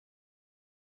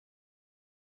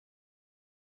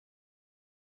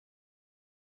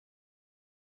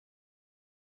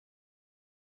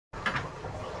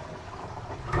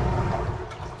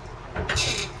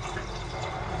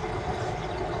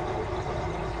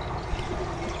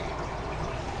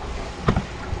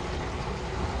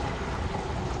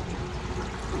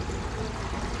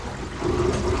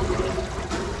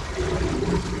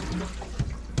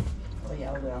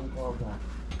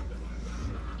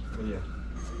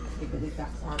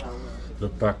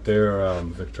Look back there,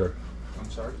 Victor. I'm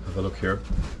sorry? Have a look here.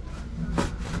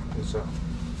 What's that?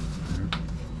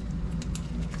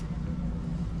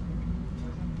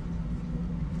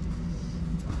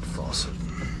 Faucet.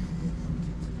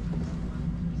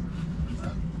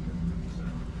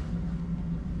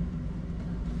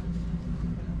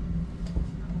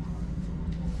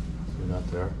 See that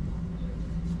there?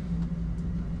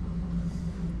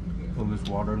 Well, there's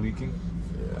water leaking.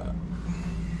 Yeah.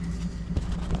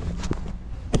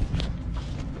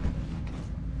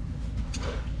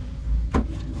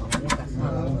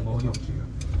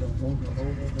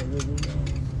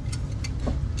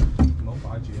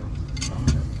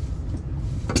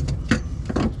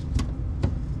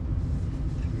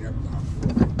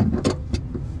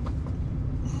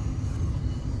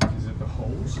 Is it the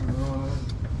hose?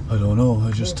 I don't know.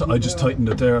 I just tightened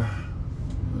it there.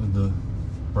 The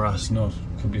brass nut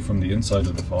could be from the inside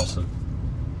of the faucet.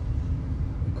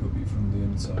 It could be from the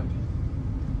inside.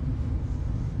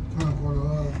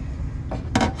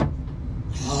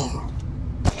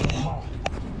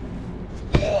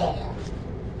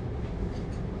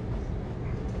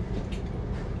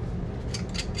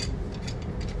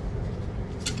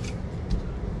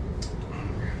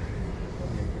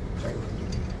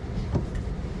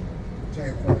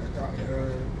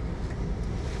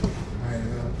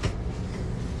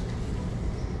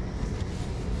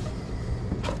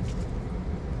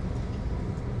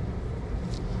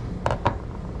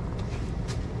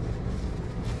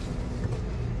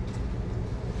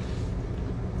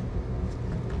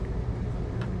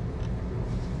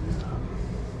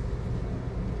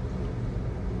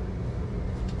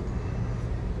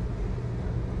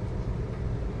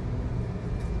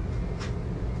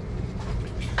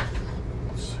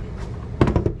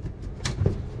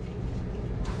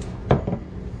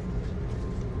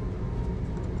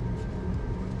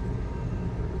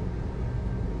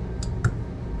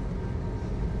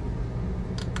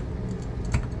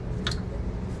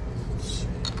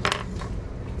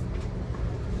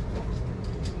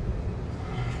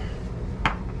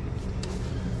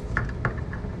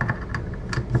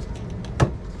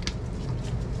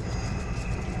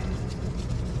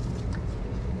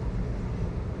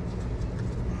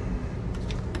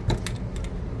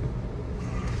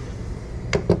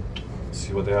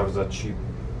 See what they have is that cheap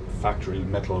factory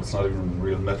metal. It's not even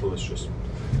real metal, it's just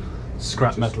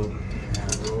scrap metal.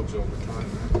 Roads over time,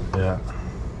 man. Yeah.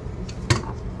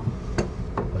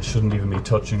 I shouldn't even be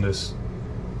touching this.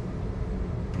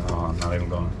 No, I'm not even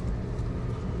gonna.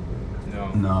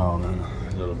 No. No, man.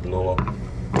 It'll blow up.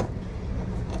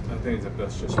 I think it's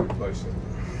best just replace it.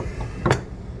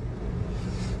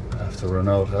 I have to run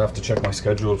out. I have to check my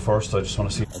schedule first. I just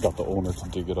want to see. I got the owner to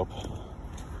dig it up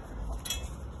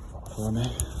for me.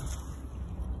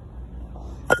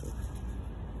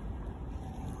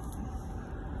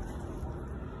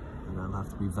 And then it'll have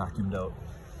to be vacuumed out.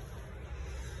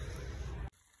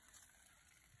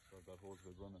 So that hose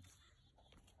was running.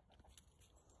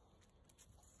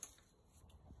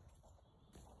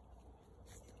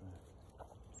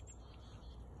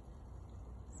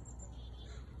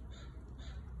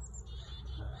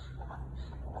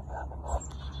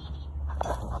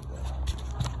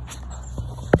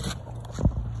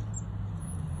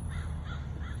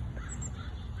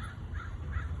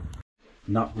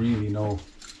 Not really, no.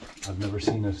 I've never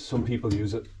seen it. Some people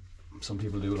use it. Some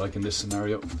people do, like in this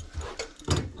scenario.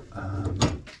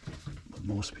 But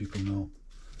most people know.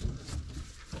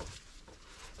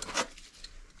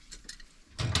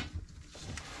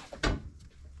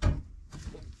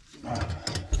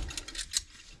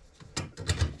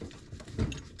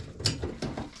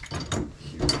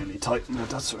 You really tighten it,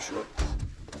 that's for sure.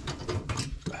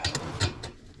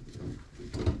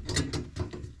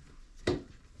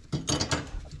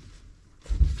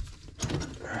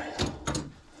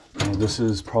 This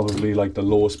is probably like the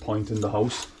lowest point in the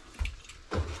house,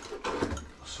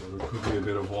 so there could be a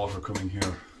bit of water coming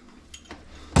here.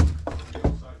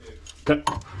 Okay.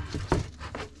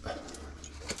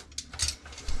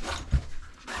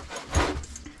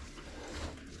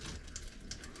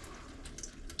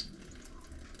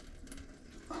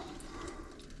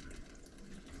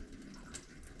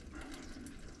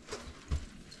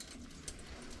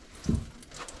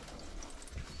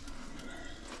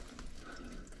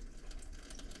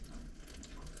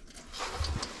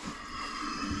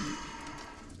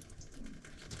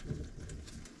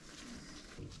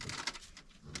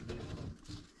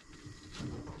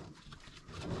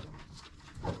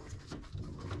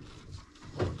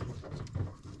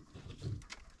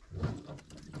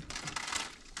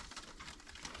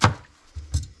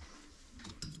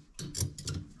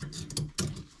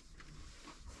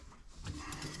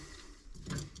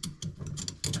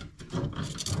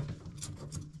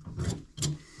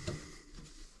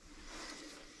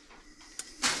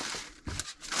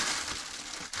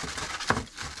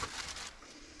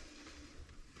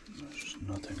 There's just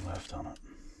nothing left on it.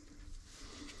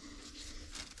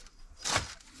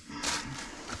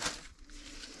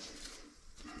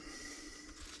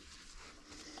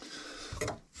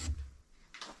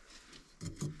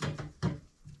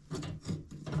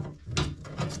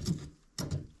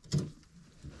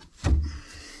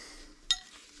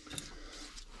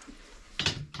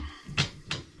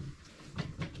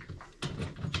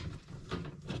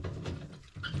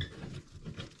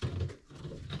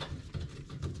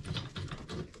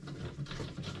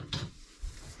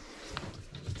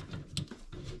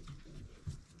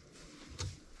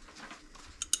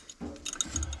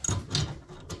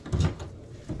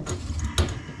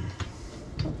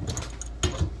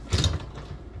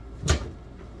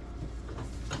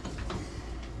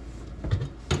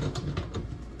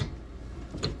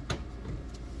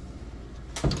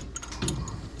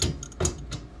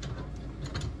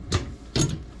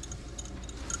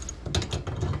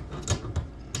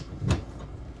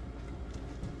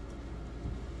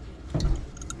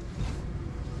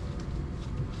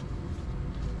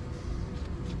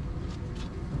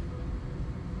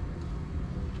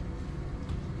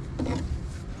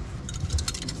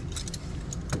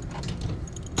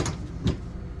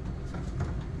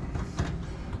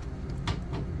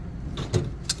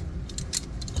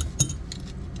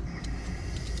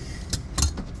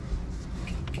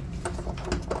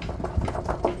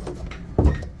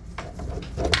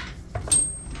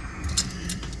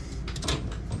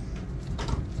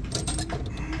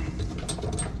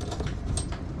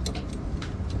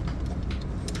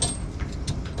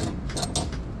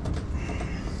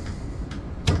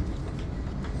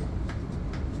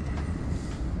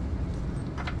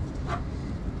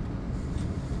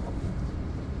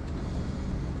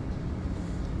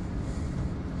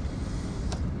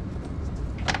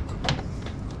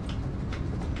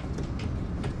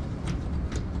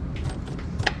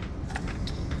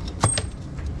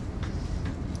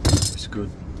 Good.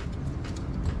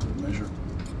 Good measure.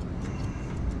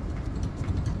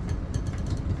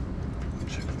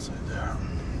 Check inside there.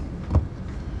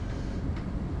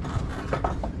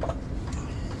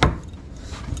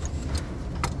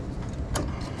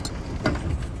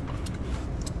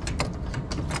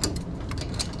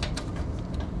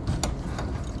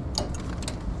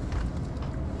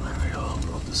 There we go,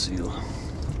 broke the seal.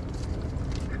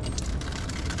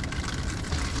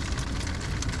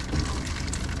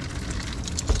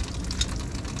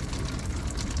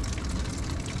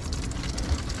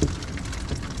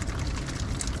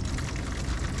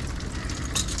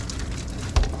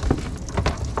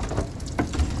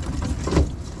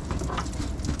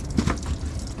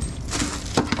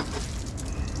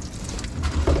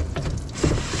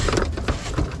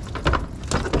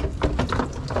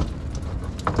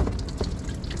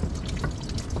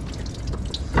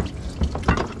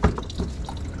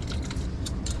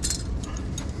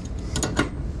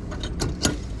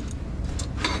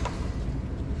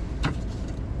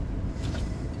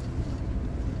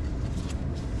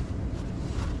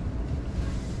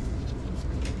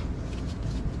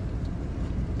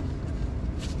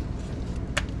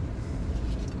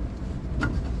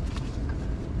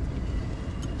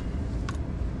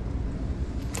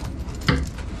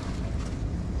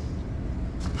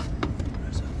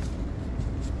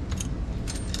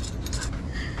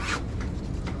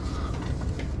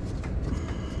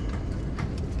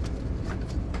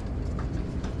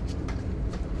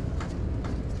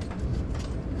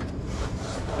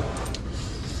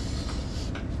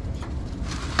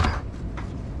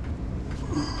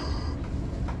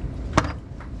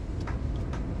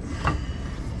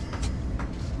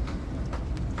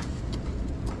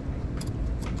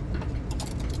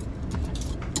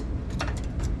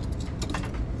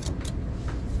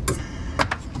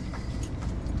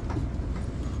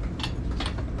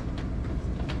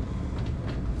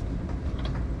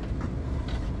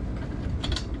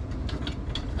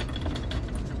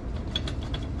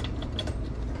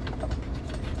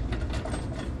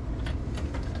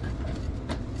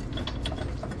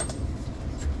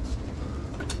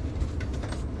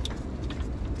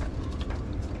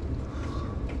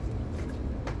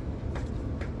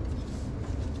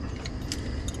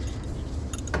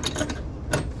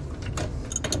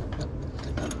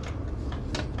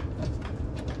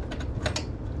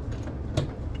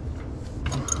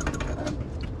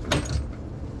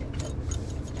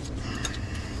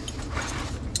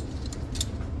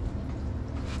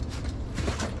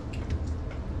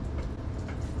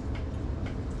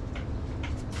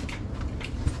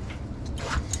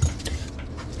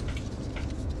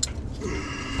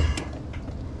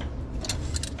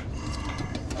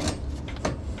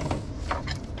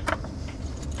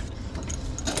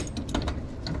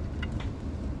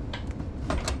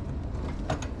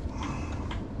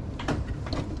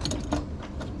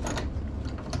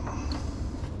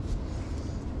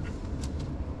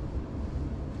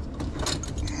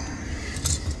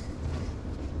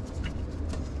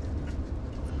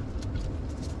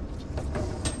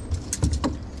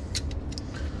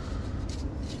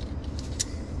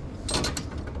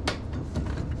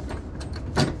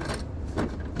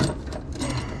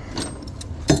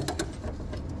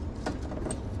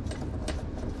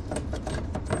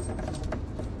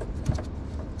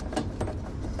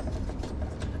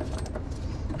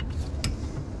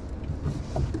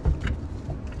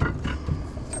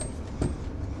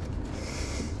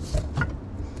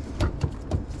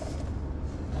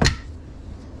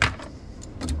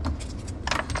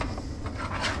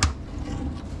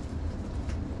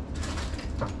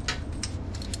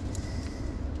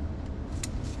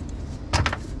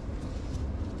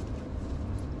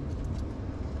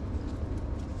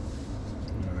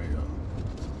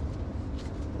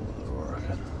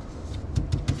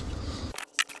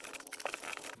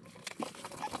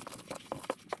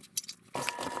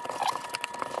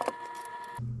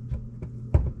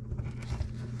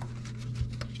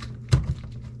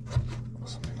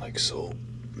 Like so.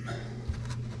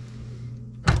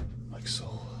 Like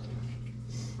so.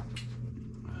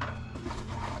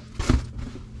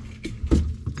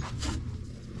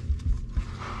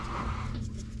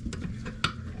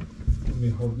 Let me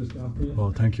hold this down for you.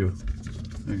 Oh, thank you.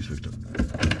 Thanks, Victor.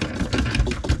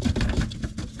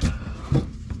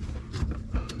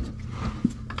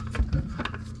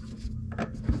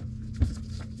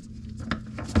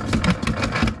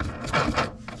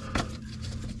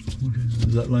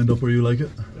 Is that lined up where you like it?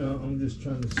 I'm just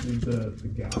trying to see the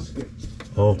gasket.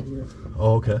 Oh.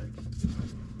 Oh, okay.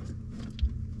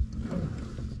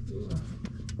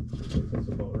 That's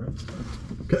about right.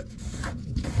 Okay.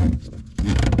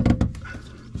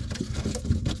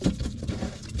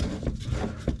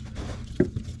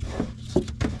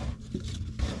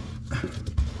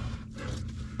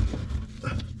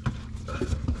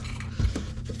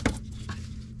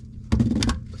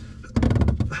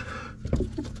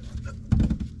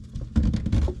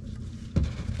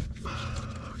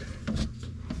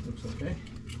 Looks okay.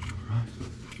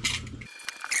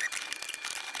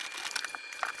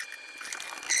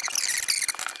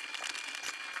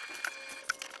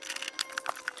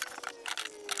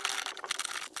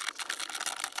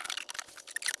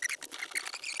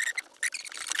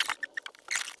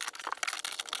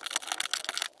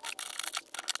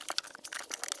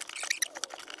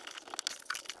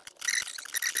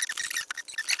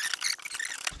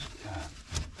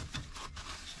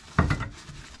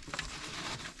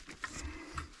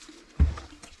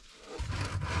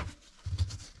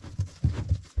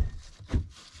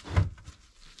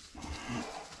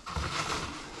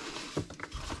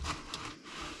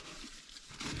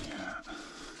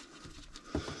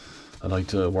 I like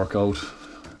to work out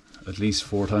at least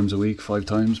 4 times a week, 5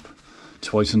 times,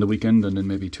 twice in the weekend, and then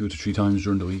maybe 2 to 3 times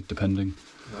during the week, depending.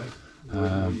 Right.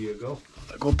 Where do you go?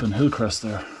 I go up in Hillcrest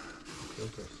there,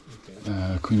 Okay.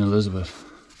 Queen Elizabeth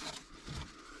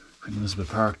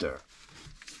Park there.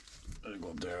 I go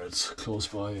up there, it's close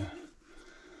by. There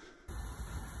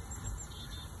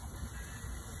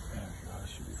we go, that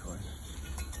should be fine.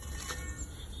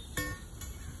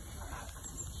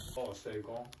 幫我四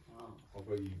個，我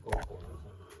個二哥過咗身。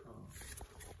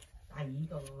第二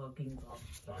個嗰個經過，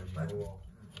大二個喎。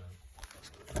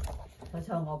佢湊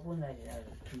我搬嚟就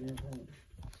轉身。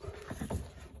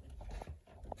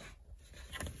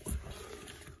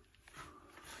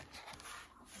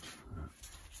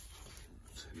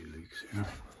Any leaks here?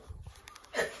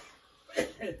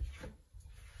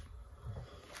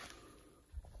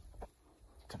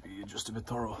 To be just a bit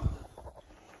thorough.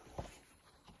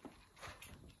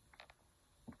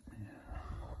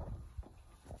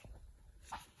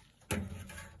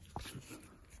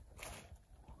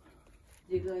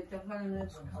呢個執翻門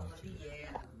口嗰啲嘢啊，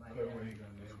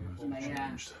唔係啊，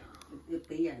要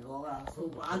俾人攞啊，掃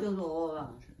把都攞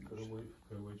啊。佢會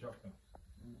執㗎，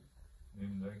你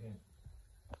唔使驚。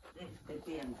你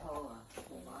俾人拖啊，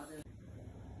掃把都。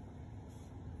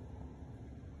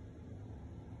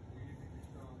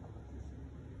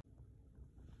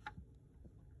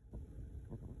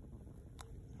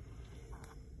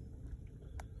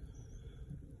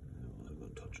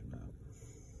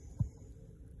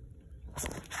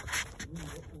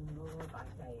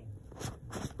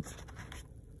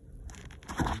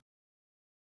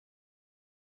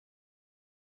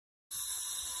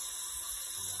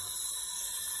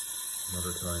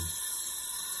Another time.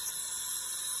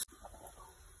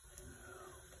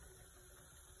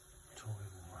 Tell me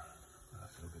more. I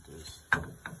have to look at this.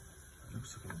 It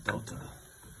looks like a delta.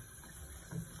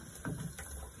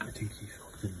 I think he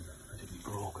fucking, I think he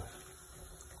broke it.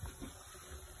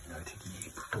 Yeah, I think he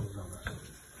pulled on it.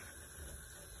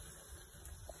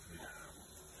 Yeah.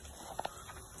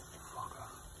 Fucker.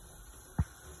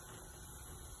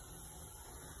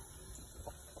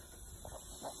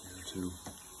 Here too.